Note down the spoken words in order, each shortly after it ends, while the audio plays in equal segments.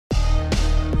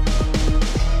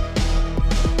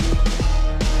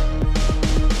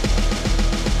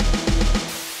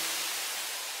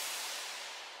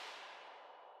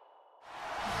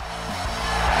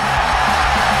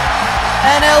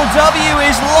NLW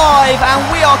is live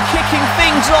and we are kicking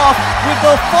things off with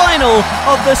the final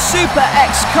of the Super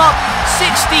X Cup.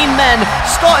 16 men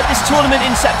started this tournament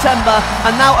in September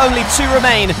and now only 2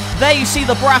 remain. There you see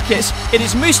the brackets. It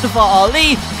is Mustafa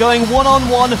Ali going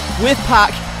one-on-one with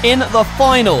pacc in the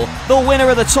final. The winner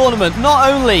of the tournament not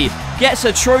only gets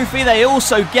a trophy, they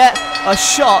also get a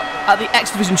shot at the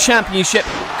X Division Championship,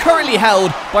 currently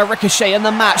held by Ricochet, and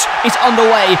the match is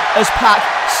underway as pacc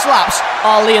slaps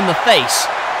Ali in the face.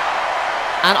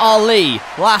 And Ali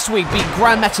last week beat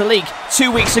Grand Metalik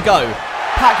 2 weeks ago.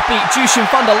 Pacc beat Jushin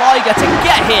Thunder Liger to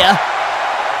get here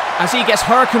as he gets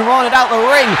Hurricane Rana out the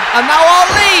ring, and now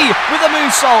Ali with a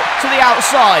moonsault to the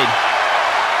outside.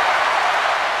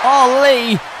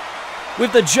 Ali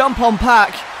with the jump on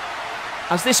pacc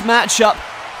as this matchup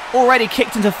already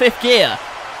kicked into 5th gear.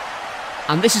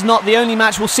 And this is not the only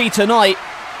match we'll see tonight.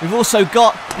 We've also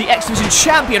got the X Division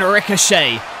champion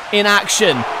Ricochet in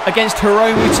action against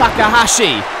Hiromu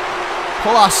Takahashi.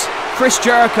 Plus, Chris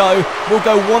Jericho will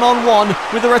go one-on-one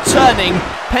with the returning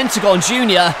Pentagon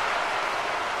Jr.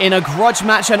 in a grudge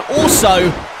match, and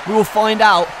also we will find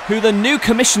out who the new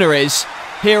commissioner is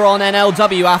here on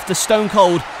NLW after Stone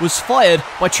Cold was fired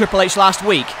by Triple H last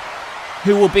week.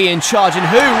 Who will be in charge and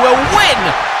who will win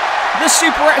the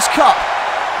Super X Cup?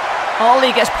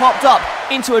 Ali gets popped up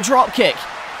into a drop kick.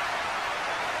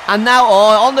 And now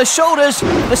on the shoulders,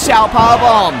 the Xiao Power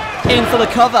Bomb. In for the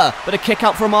cover, but a kick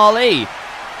out from Ali.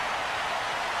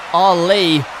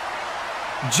 Ali,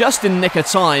 just in the nick of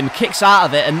time, kicks out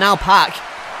of it, and now pacc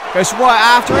goes right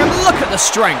after him. Look at the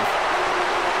strength.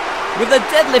 With a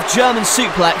deadlift German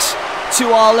suplex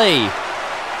to Ali.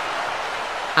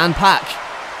 And pacc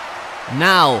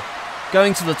now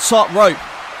going to the top rope.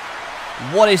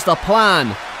 What is the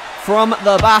plan from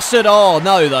the bastard? Oh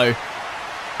no, though.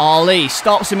 Ali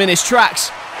stops him in his tracks.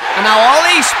 And now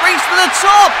Ali springs to the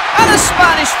top, and a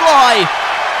Spanish fly.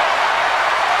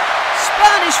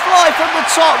 Spanish fly from the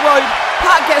top rope.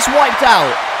 Pacc gets wiped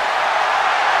out.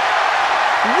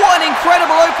 What an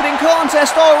incredible opening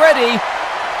contest already.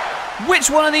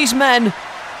 Which one of these men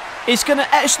is going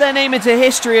to etch their name into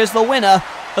history as the winner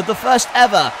of the first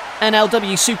ever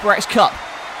NLW Super X Cup?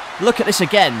 Look at this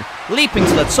again, leaping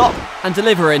to the top and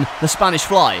delivering the Spanish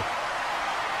fly.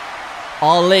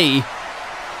 Ali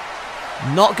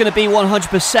not going to be 100%,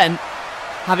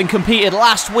 having competed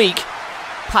last week.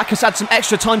 Pacc has had some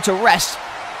extra time to rest,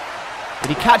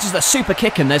 but he catches the super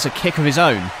kick, and there's a kick of his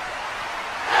own.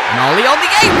 And Ali on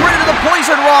the apron into the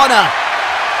Poison Rana.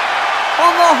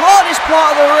 On the hardest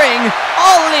part of the ring,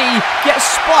 Ali gets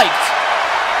spiked.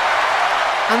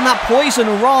 And that Poison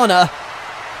Rana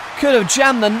could have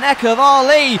jammed the neck of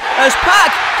Ali as pacc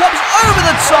comes over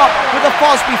the top with a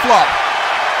Fosby flop.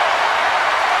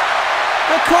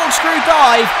 The corkscrew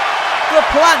dive, the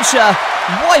plancha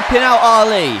wiping out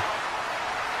Ali.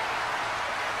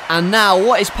 And now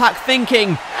what is pacc thinking?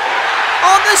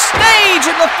 On the stage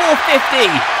in the 450.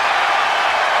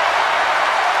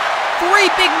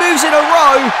 3 big moves in a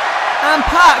row, and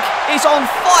pacc is on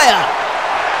fire.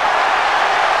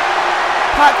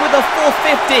 Pacc with a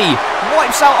 450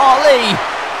 wipes out Ali,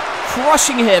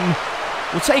 crushing him.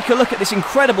 We'll take a look at this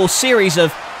incredible series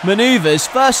of maneuvers.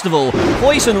 First of all,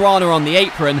 Poison Rana on the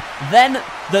apron, then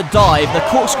the dive, the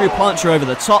corkscrew puncher over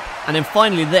the top, and then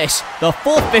finally this, the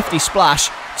 450 splash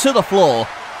to the floor.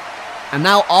 And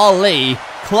now Ali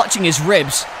clutching his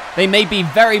ribs. They may be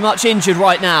very much injured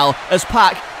right now as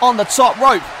pacc on the top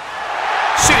rope.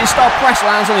 Shooting star press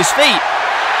lands on his feet.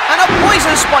 And a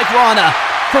poison spike Rana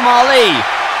from Ali.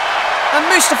 And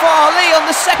Mustafa Ali on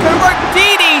the second rope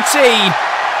DDT.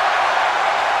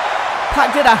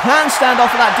 Pacc did a handstand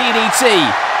off of that DDT.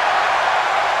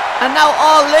 And now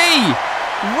Ali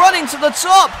running to the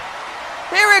top.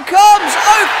 Here it comes.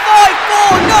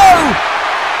 054, no!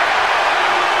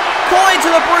 Coin to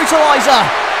the brutalizer.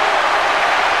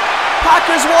 Pacc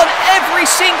has won every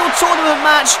single tournament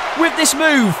match with this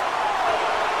move.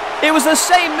 It was the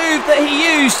same move that he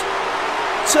used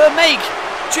to make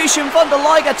Jushin Thunder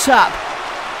Liger tap.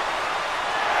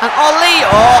 And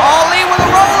Ali with a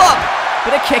roll up,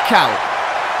 but a kick out.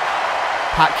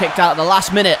 Pacc kicked out at the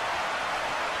last minute.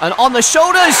 And on the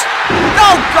shoulders,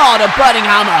 oh God, a burning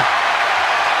hammer.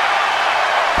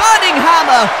 Burning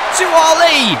hammer to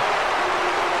Ali.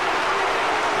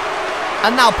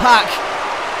 And now pacc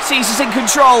sees he's in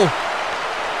control.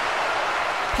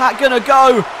 Pacc gonna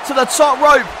go to the top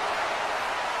rope.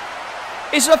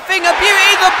 It's a thing of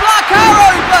beauty, the Black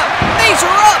Arrow, but knees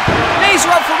are up. Knees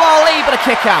are up from Ali, but a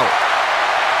kick out.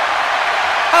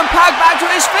 And pacc back to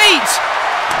his feet.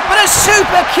 But a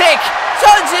super kick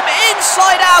turns him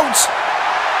inside out.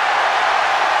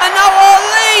 And now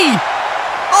Ali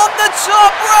on the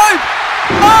top rope.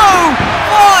 Oh,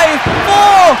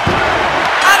 5-4.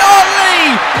 And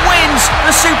Ali wins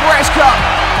the Super X Cup.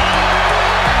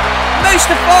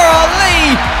 Mustafa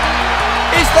Ali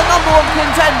is the #1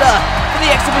 contender for the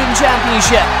X Division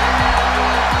Championship.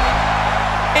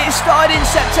 It started in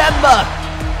September,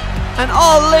 and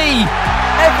Ali,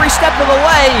 every step of the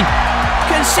way,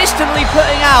 consistently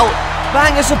putting out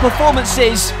bangers of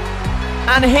performances,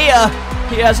 and here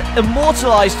he has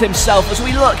immortalised himself as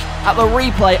we look at the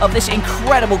replay of this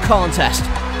incredible contest.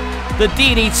 The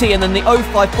DDT and then the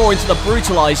 054 into the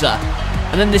Brutalizer,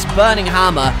 and then this Burning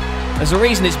Hammer. There's a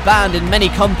reason it's banned in many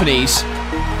companies,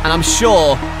 and I'm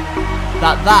sure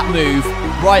that that move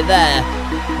right there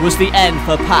was the end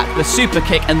for Pac. The super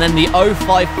kick and then the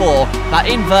 054, that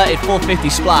inverted 450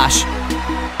 splash,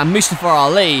 and Mustafa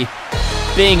Ali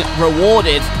being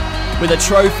rewarded with a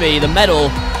trophy, the medal,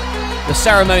 the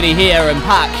ceremony here, and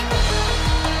Pac,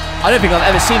 I don't think I've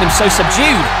ever seen him so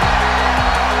subdued.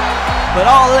 But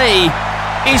Ali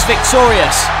is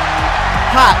victorious.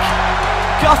 Pac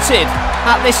gutted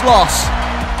at this loss,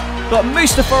 but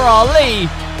Mustafa Ali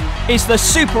is the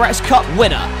Super X Cup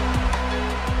winner.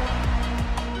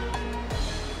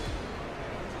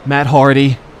 Matt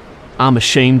Hardy, I'm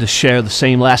ashamed to share the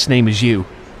same last name as you.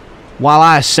 While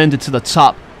I ascended to the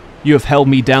top, you have held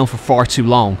me down for far too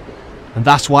long, and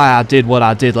that's why I did what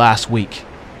I did last week.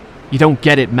 You don't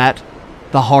get it, Matt.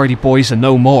 The Hardy boys are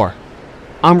no more.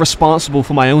 I'm responsible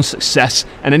for my own success,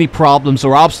 and any problems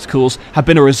or obstacles have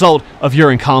been a result of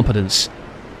your incompetence.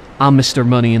 I'm Mr.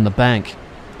 Money in the Bank.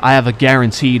 I have a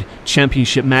guaranteed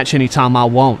championship match anytime I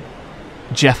want.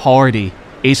 Jeff Hardy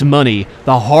is money.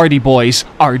 The Hardy boys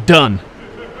are done.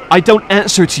 I don't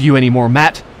answer to you anymore,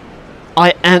 Matt.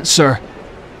 I answer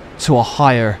to a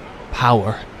higher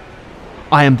power.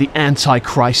 I am the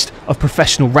Antichrist of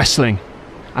professional wrestling,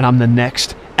 and I'm the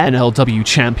next NLW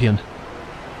champion.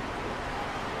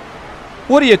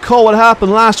 What do you call what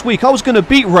happened last week? I was going to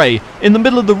beat Ray in the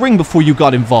middle of the ring before you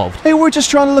got involved. Hey, we're just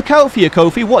trying to look out for you,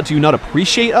 Kofi. What, do you not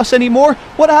appreciate us anymore?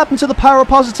 What happened to the power of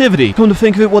positivity? Come to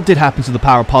think of it, what did happen to the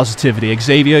power of positivity,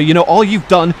 Xavier? You know, all you've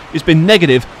done is been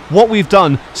negative what we've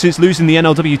done since losing the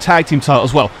NLW tag team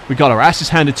titles. Well, we got our asses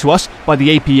handed to us by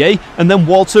the APA, and then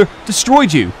Walter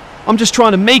destroyed you. I'm just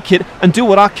trying to make it and do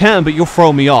what I can, but you'll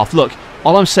throw me off. Look,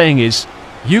 all I'm saying is,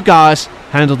 you guys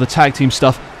handle the tag team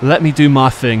stuff, let me do my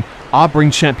thing. I'll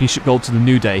bring championship gold to the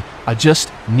New Day. I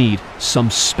just need some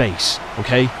space,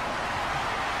 okay?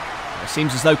 It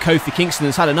seems as though Kofi Kingston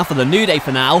has had enough of the New Day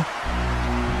for now.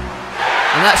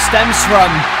 And that stems from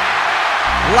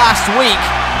last week,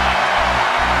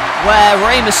 where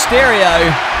Rey Mysterio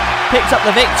picked up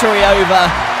the victory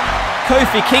over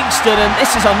Kofi Kingston, and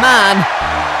this is a man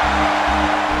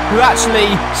who actually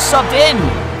subbed in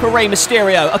for Rey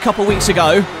Mysterio a couple weeks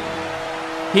ago.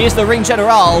 He is the Ring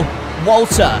General,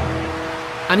 Walter,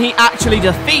 and he actually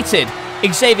defeated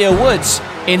Xavier Woods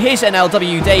in his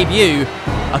NLW debut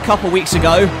a couple weeks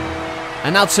ago.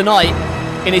 And now tonight,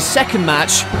 in his second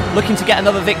match, looking to get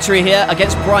another victory here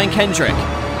against Brian Kendrick.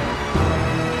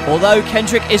 Although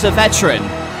Kendrick is a veteran,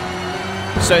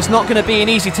 so it's not going to be an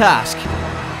easy task.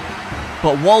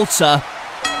 But Walter,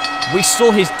 we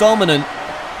saw his dominant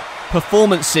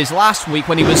performances last week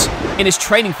when he was in his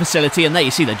training facility, and there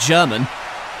you see the German.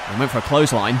 He went for a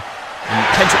clothesline. And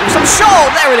Kendrick with some shot,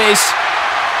 there it is!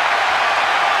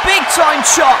 Big time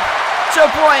chop to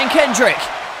Brian Kendrick.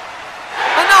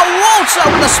 And now Walter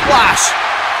with a splash.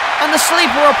 And the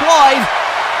sleeper applied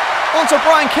onto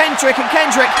Brian Kendrick, and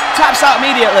Kendrick taps out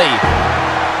immediately.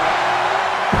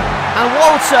 And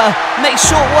Walter makes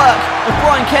short work of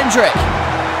Brian Kendrick.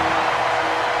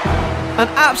 An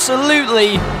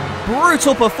absolutely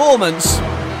brutal performance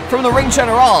from the Ring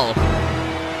General.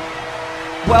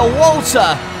 Well,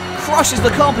 Walter crushes the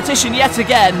competition yet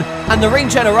again, and the Ring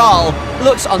General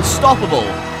looks unstoppable.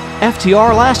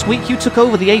 FTR, last week you took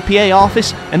over the APA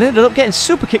office and ended up getting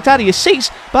super kicked out of your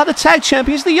seats by the tag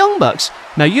champions, the Young Bucks.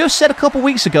 Now, you said a couple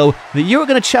weeks ago that you were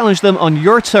going to challenge them on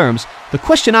your terms. The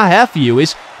question I have for you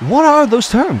is, what are those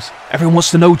terms? Everyone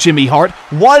wants to know, Jimmy Hart.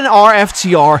 When are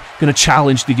FTR going to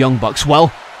challenge the Young Bucks?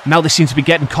 Well, now they seem to be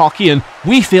getting cocky, and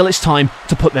we feel it's time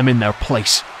to put them in their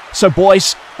place. So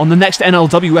boys, on the next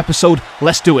NLW episode,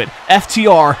 let's do it.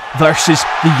 FTR versus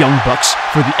the Young Bucks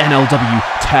for the NLW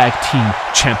Tag Team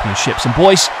Championships. And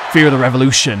boys, fear the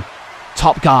revolution.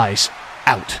 Top guys,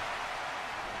 out.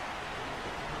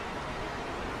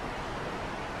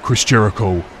 Chris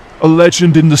Jericho, a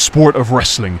legend in the sport of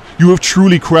wrestling, you have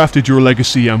truly crafted your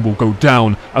legacy and will go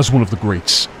down as one of the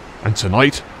greats. And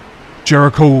tonight,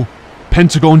 Jericho,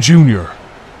 Pentagon Jr.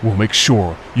 will make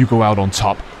sure you go out on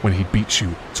top when he beats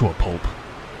you to a pulp.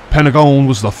 Pentagon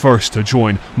was the first to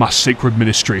join my sacred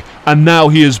ministry, and now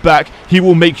he is back. He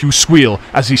will make you squeal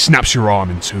as he snaps your arm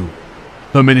in two.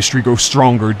 The ministry grows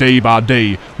stronger day by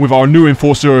day, with our new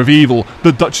enforcer of evil,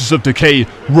 the Duchess of Decay,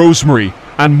 Rosemary,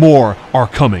 and more are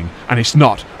coming, and it's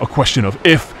not a question of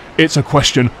if, it's a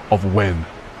question of when.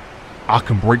 I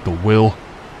can break the will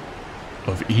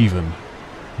of even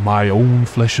my own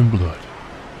flesh and blood,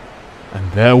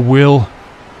 and their will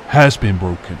has been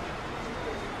broken,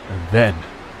 and then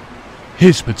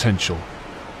his potential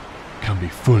can be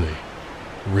fully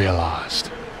realized.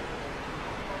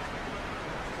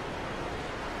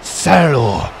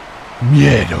 Cero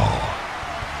miedo.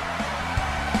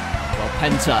 Well,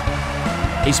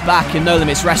 Penta is back in No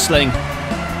Limits Wrestling,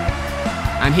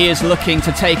 and he is looking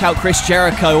to take out Chris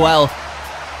Jericho. Well,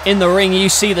 in the ring you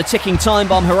see the ticking time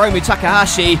bomb, Hiromu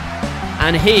Takahashi,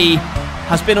 and he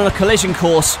has been on a collision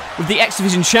course with the X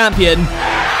Division champion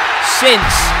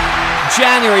since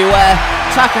January, where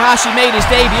Takahashi made his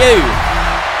debut.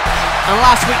 And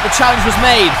last week the challenge was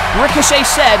made. Ricochet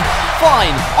said,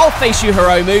 "Fine, I'll face you,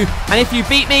 Hiromu, and if you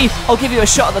beat me, I'll give you a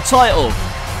shot at the title."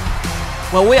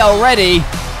 Well, we are ready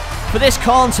for this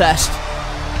contest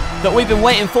that we've been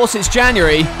waiting for since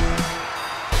January,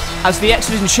 as the X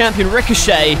Division champion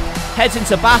Ricochet heads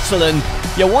into battle, and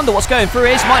you wonder what's going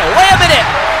through his mind. Wait a minute!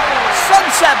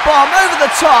 Sunset bomb over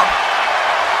the top.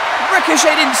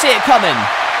 Ricochet didn't see it coming.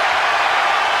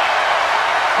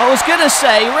 I was gonna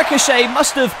say Ricochet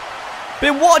must have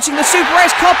been watching the Super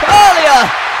X Cup earlier,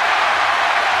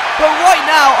 but right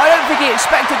now I don't think he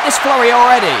expected this flurry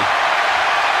already.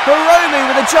 Hiromu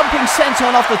with a jumping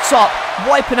senton off the top,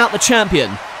 wiping out the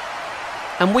champion.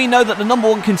 And we know that the number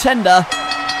one contender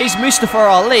is Mustafa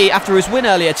Ali after his win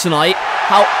earlier tonight.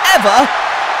 However,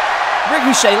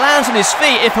 Ricochet lands on his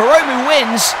feet. If Hiromu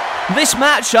wins this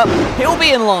matchup, he'll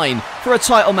be in line for a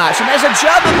title match. And there's a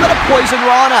German but a poison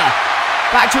Rana.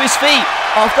 Back to his feet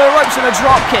off the ropes and a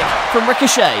drop kick from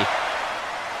Ricochet.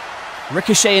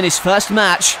 Ricochet in his first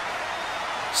match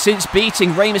since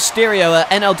beating Rey Mysterio at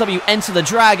NLW Enter the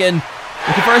Dragon.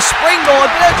 Looking for a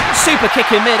springboard, but a super kick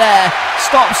in midair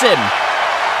stops him.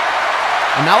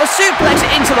 And now a suplex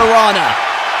into the Rana.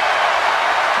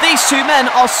 These two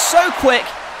men are so quick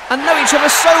and know each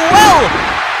other so well.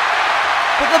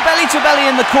 But the belly to belly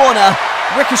in the corner,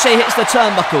 Ricochet hits the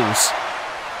turnbuckles.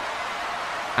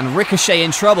 And Ricochet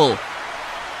in trouble.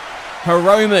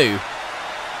 Hiromu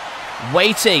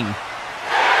waiting.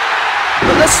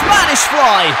 But the Spanish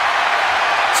fly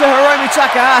to Hiromu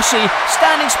Takahashi.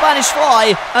 Standing Spanish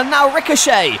fly. And now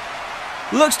Ricochet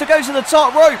looks to go to the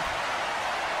top rope.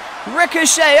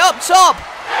 Ricochet up top.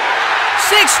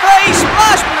 Six face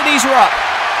splash, but the knees are up.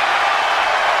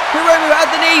 Hiromu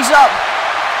had the knees up.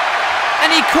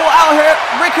 And he caught out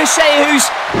Ricochet, who's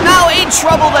now in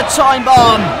trouble. The time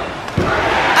bomb.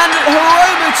 And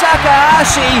Hiromu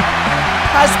Takahashi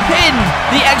has pinned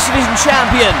the X Division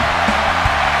champion.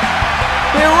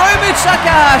 Hiromu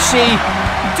Takahashi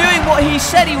doing what he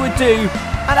said he would do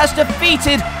and has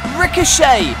defeated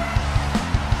Ricochet.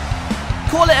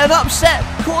 Call it an upset,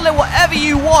 call it whatever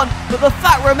you want, but the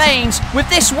fact remains, with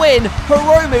this win,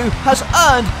 Hiromu has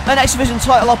earned an X Division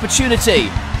title opportunity.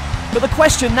 But the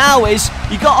question now is,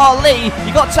 you got Ali,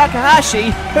 you got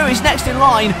Takahashi, who is next in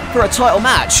line for a title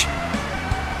match?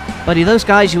 Buddy, those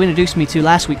guys you introduced me to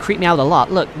last week creep me out a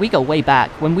lot. Look, we go way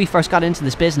back, when we first got into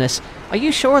this business. Are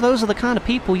you sure those are the kind of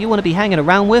people you want to be hanging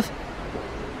around with?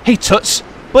 Hey Toots,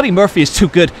 Buddy Murphy is too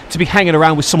good to be hanging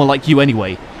around with someone like you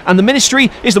anyway. And the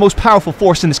Ministry is the most powerful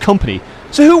force in this company,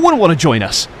 so who wouldn't want to join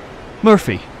us?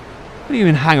 Murphy, why do you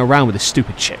even hang around with this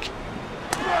stupid chick?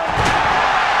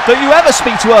 Don't you ever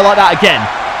speak to her like that again!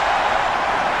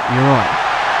 You're right.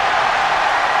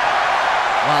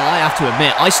 Well, I have to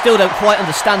admit, I still don't quite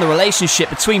understand the relationship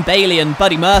between Bayley and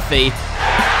Buddy Murphy.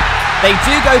 They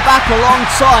do go back a long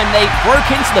time, they broke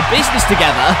into the business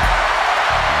together.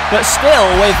 But still,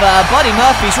 with Buddy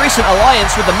Murphy's recent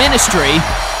alliance with the Ministry,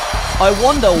 I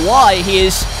wonder why he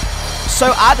is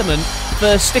so adamant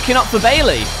for sticking up for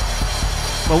Bayley.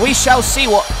 Well, we shall see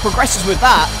what progresses with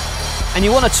that. And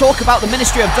you want to talk about the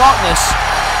Ministry of Darkness?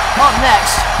 Up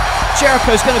next,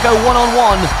 Jericho's going to go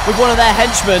one-on-one with one of their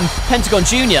henchmen, Pentagon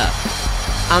Jr.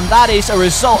 And that is a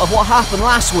result of what happened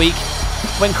last week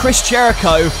when Chris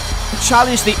Jericho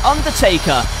challenged The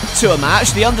Undertaker to a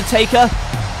match. The Undertaker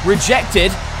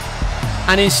rejected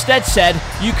and instead said,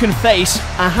 you can face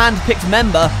a hand-picked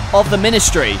member of the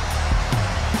Ministry.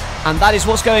 And that is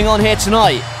what's going on here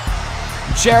tonight.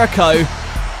 Jericho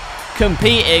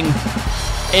competing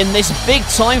in this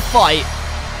big-time fight.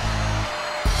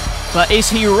 But is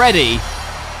he ready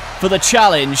for the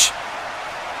challenge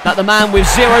that the man with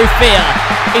zero fear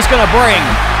is going to bring?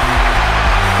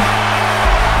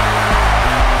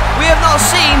 not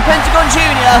seen Pentagon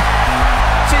Jr.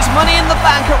 since Money in the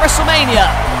Bank at WrestleMania.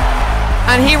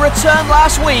 And he returned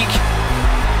last week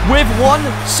with one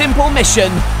simple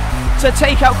mission: to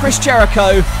take out Chris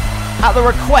Jericho at the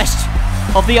request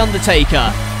of The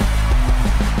Undertaker.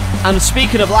 And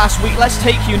speaking of last week, let's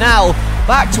take you now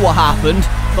back to what happened.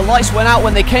 The lights went out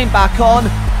when they came back on.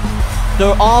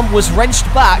 The arm was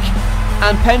wrenched back,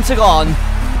 and Pentagon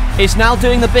is now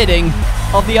doing the bidding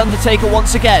of The Undertaker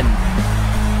once again.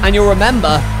 And you'll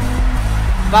remember,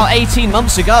 about 18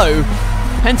 months ago,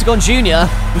 Pentagon Jr.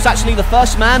 was actually the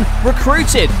first man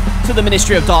recruited to the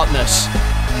Ministry of Darkness.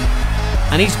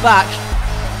 And he's back,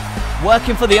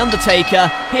 working for The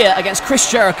Undertaker here against Chris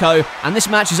Jericho, and this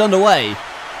match is underway.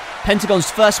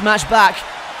 Pentagon's first match back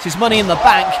since Money in the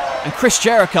Bank, and Chris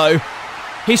Jericho,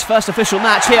 his first official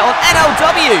match here on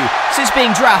NLW since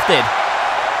being drafted.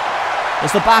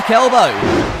 There's the back elbow,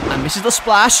 and misses the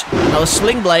splash. Another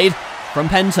sling blade from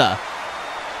Penta.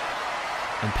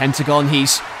 And Pentagon,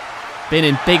 he's been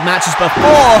in big matches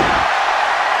before,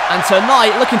 and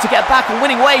tonight looking to get back on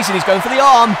winning ways, and he's going for the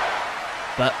arm.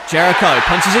 But Jericho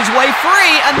punches his way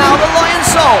free, and now the Lion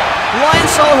Soul. Lion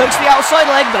Soul hooks the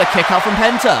outside leg, but a kick out from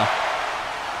Penta.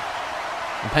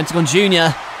 And Pentagon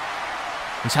Jr.,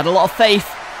 he's had a lot of faith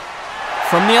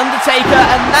from The Undertaker,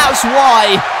 and that's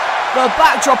why the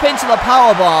backdrop into the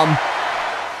powerbomb.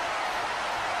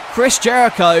 Chris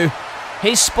Jericho,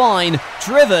 his spine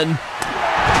driven,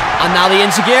 and now the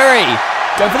enziguri.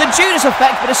 Going for the Judas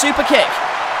effect, but a super kick.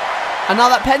 And now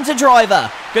that Penta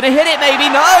driver. Gonna hit it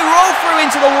maybe? No! Roll through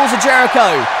into the walls of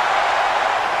Jericho.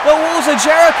 The walls of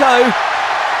Jericho.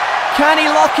 Can he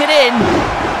lock it in?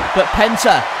 But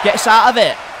Penta gets out of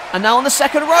it. And now on the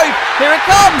second rope. Here it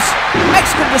comes!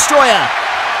 Mexican Destroyer.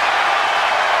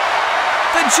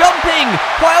 The jumping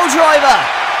pile driver.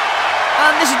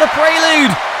 And this is the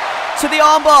prelude to the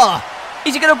armbar.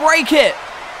 Is he gonna break it?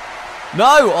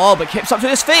 No! Oh, but Kip's up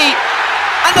to his feet.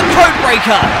 And the code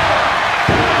breaker.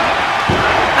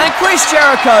 And Chris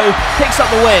Jericho picks up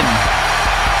the win.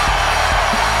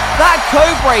 That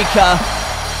code breaker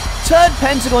turned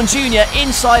Pentagon Jr.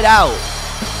 inside out.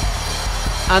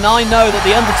 And I know that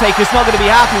The Undertaker's not going to be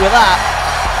happy with that.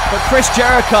 But Chris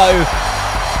Jericho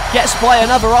gets by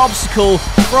another obstacle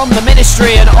from the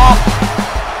Ministry and off.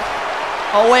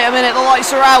 Oh, wait a minute, the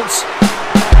lights are out.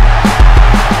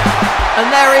 And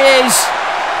there he is.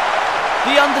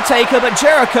 The Undertaker, but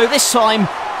Jericho this time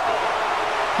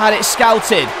had it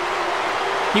scouted.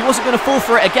 He wasn't going to fall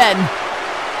for it again.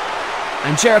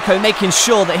 And Jericho making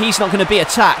sure that he's not going to be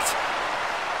attacked.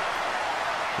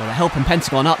 Well, they're helping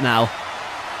Pentagon up now,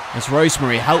 as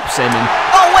Rosemary helps him. And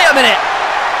oh, wait a minute!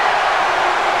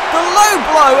 The low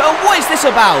blow, and what is this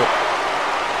about?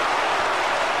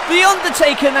 The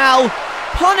Undertaker now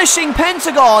punishing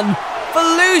Pentagon for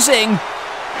losing.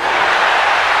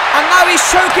 And now he's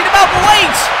choking him out, but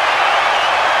wait!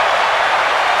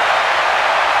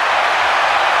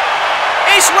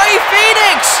 It's Ray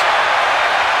Phoenix!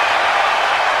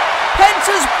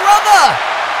 Penta's brother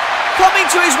coming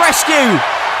to his rescue.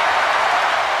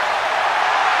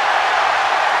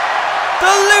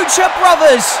 The Lucha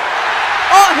Brothers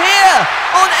are here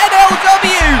on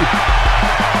NLW.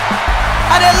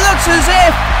 And it looks as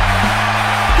if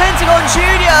Pentagon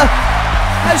Jr.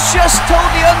 has just told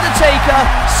The Undertaker,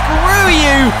 screw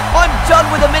you, I'm done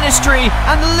with the Ministry,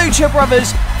 and the Lucha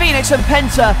Brothers, Phoenix and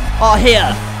Penta, are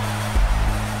here.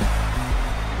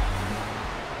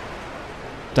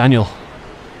 Daniel,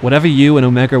 whatever you and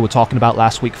Omega were talking about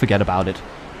last week, forget about it.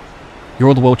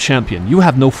 You're the world champion. You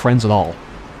have no friends at all.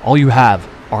 All you have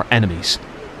are enemies.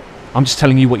 I'm just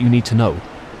telling you what you need to know.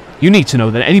 You need to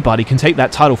know that anybody can take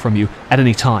that title from you at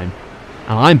any time.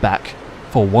 And I'm back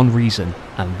for one reason,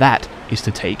 and that is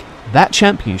to take that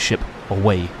championship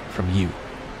away from you.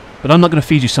 But I'm not going to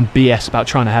feed you some BS about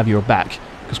trying to have your back,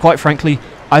 because quite frankly,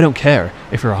 I don't care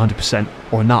if you're 100%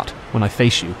 or not when I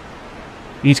face you.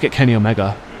 You need to get Kenny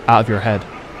Omega out of your head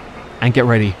and get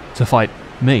ready to fight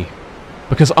me.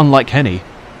 Because unlike Kenny,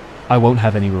 I won't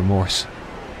have any remorse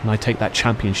when I take that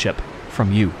championship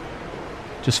from you.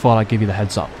 Just thought I'd give you the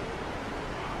heads up.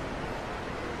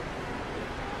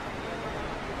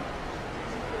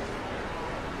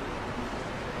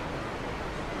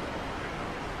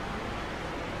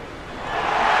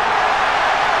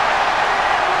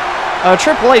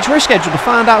 Triple H, we're scheduled to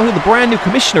find out who the brand new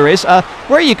commissioner is.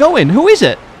 Where are you going? Who is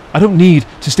it? I don't need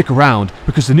to stick around,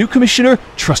 because the new commissioner,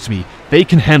 trust me, they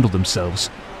can handle themselves.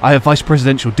 I have vice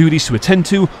presidential duties to attend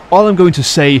to. All I'm going to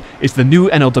say is the new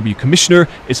NLW commissioner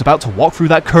is about to walk through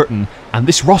that curtain, and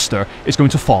this roster is going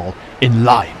to fall in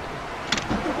line.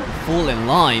 Fall in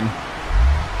line?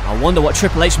 I wonder what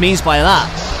Triple H means by that.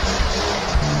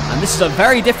 And this is a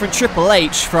very different Triple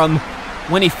H from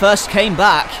when he first came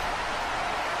back.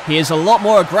 He is a lot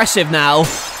more aggressive now.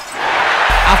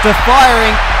 After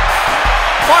firing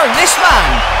this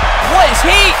man. Why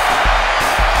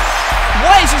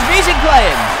is his music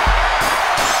playing?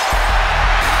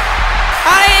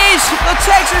 And it is the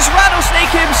Texas Rattlesnake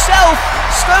himself,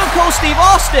 Stone Cold Steve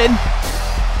Austin.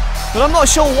 But I'm not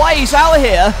sure why he's out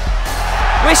here.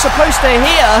 We're supposed to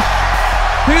hear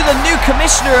who the new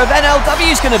commissioner of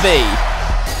NLW is going to be.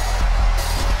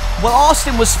 Well,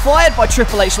 Austin was fired by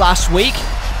Triple H last week.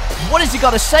 What has he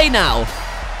got to say now?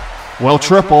 Well,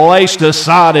 Triple H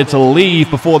decided to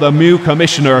leave before the new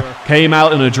commissioner came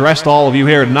out and addressed all of you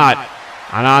here tonight.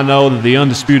 And I know that the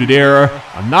Undisputed Era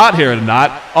are not here tonight,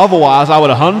 otherwise I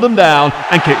would have hunted them down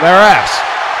and kicked their ass.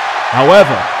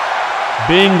 However,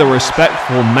 being the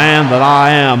respectful man that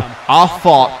I am, I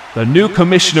thought the new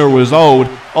commissioner was owed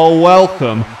a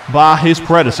welcome by his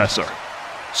predecessor.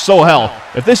 So hell,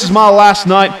 if this is my last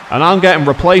night and I'm getting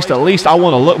replaced, at least I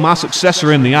want to look my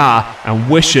successor in the eye and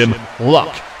wish him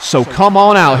luck. So come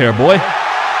on out here, boy.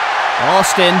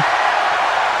 Austin,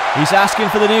 he's asking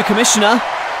for the new commissioner.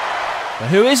 But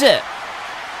who is it?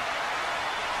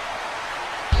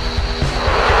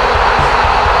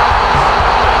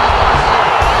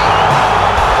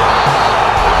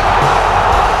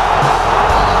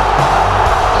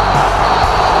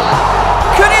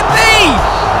 Could it be?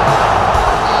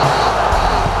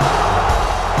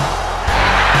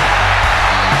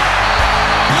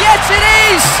 Yes, it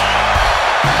is!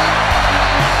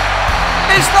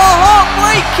 It's the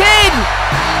Heartbreak Kid!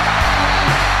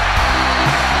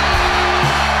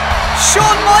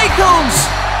 Shawn Michaels!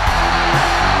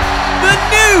 The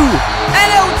new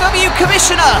NLW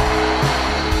Commissioner!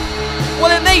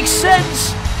 Well, it makes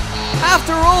sense.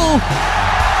 After all,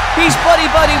 he's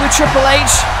buddy-buddy with Triple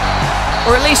H.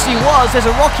 Or at least he was. There's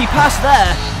a rocky past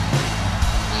there.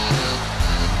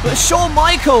 But Shawn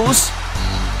Michaels,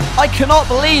 I cannot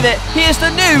believe it. He is the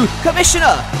new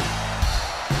Commissioner.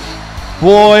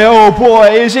 Boy, oh boy,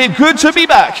 is it good to be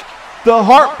back. The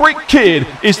Heartbreak Kid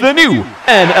is the new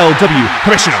NLW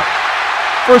Commissioner.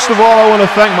 First of all, I want to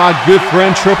thank my good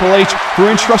friend Triple H for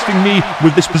entrusting me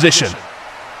with this position.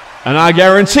 And I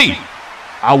guarantee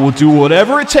I will do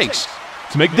whatever it takes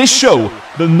to make this show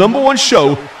the #1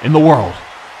 show in the world.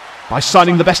 By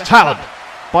signing the best talent,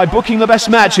 by booking the best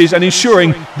matches, and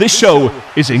ensuring this show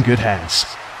is in good hands.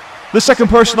 The second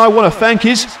person I want to thank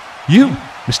is you,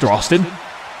 Mr. Austin.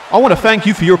 I want to thank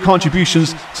you for your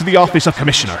contributions to the office of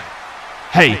Commissioner.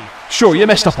 Hey, sure, you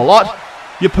messed up a lot.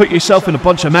 You put yourself in a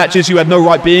bunch of matches you had no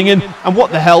right being in, and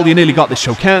what the hell, you nearly got this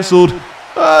show cancelled.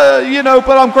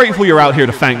 But I'm grateful you're out here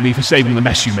to thank me for saving the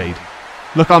mess you made.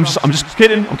 Look, I'm just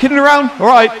kidding. I'm kidding around,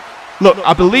 alright? Look,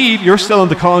 I believe you're still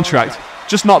under contract,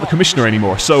 just not the Commissioner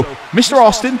anymore. So, Mr.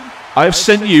 Austin, I have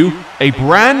sent you a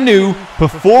brand new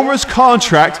performer's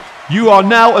contract. You are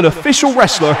now an official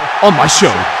wrestler on my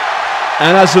show.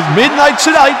 And as of midnight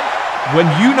tonight, when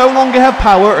you no longer have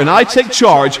power and I take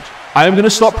charge, I am going to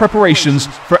start preparations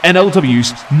for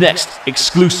NLW's next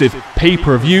exclusive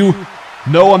pay-per-view.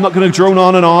 No, I'm not going to drone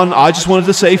on and on. I just wanted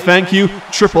to say thank you.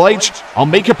 Triple H, I'll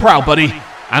make you proud, buddy.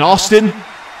 And Austin,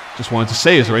 just wanted to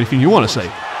say, is there anything you want to say?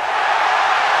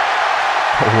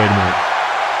 Oh, wait a minute.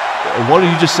 What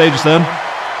did you just say just then?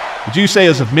 Did you say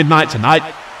as of midnight tonight,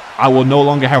 I will no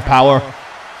longer have power?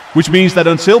 Which means that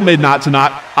until midnight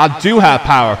tonight, I do have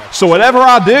power. So whatever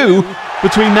I do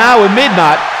between now and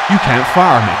midnight, you can't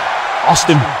fire me.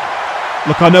 Austin,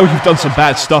 look, I know you've done some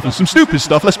bad stuff and some stupid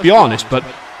stuff, let's be honest, but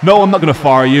no, I'm not going to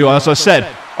fire you. As I said,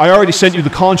 I already sent you the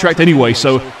contract anyway,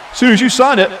 so as soon as you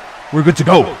sign it, we're good to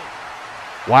go.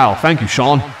 Wow, thank you,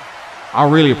 Shawn. I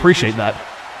really appreciate that.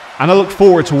 And I look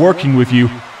forward to working with you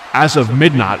as of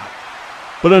midnight.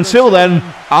 But until then,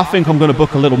 I think I'm going to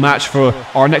book a little match for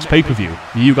our next pay-per-view.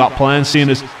 You got plans, seeing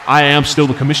as I am still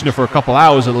the Commissioner for a couple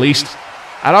hours at least.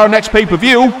 At our next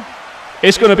pay-per-view,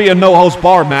 it's going to be a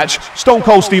no-holds-barred match. Stone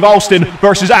Cold Steve Austin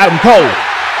versus Adam Cole.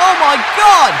 Oh my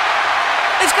God!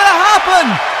 It's going to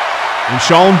happen! And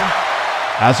Shawn,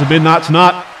 as of midnight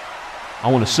tonight, I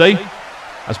want to say,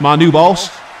 as my new boss,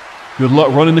 good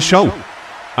luck running the show.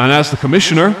 And as the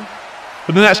Commissioner,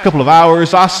 for the next couple of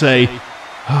hours, I say,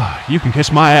 you can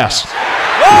kiss my ass.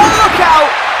 Oh, look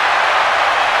out!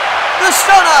 The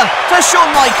stunner to Shawn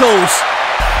Michaels.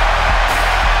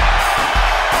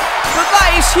 But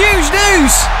that is huge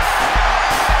news.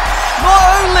 Not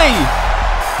only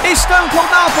is Stone Cold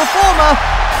now a performer,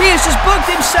 he has just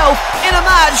booked himself in a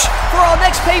match for our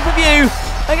next pay-per-view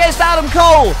against Adam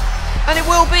Cole. And it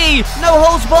will be no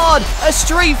holds barred, a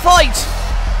street fight.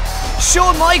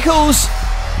 Shawn Michaels,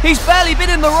 he's barely been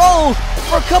in the role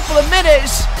for a couple of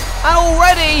minutes, And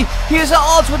already he is at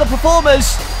odds with the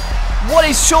performers. What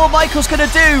is Shawn Michaels going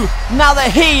to do now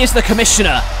that he is the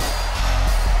commissioner?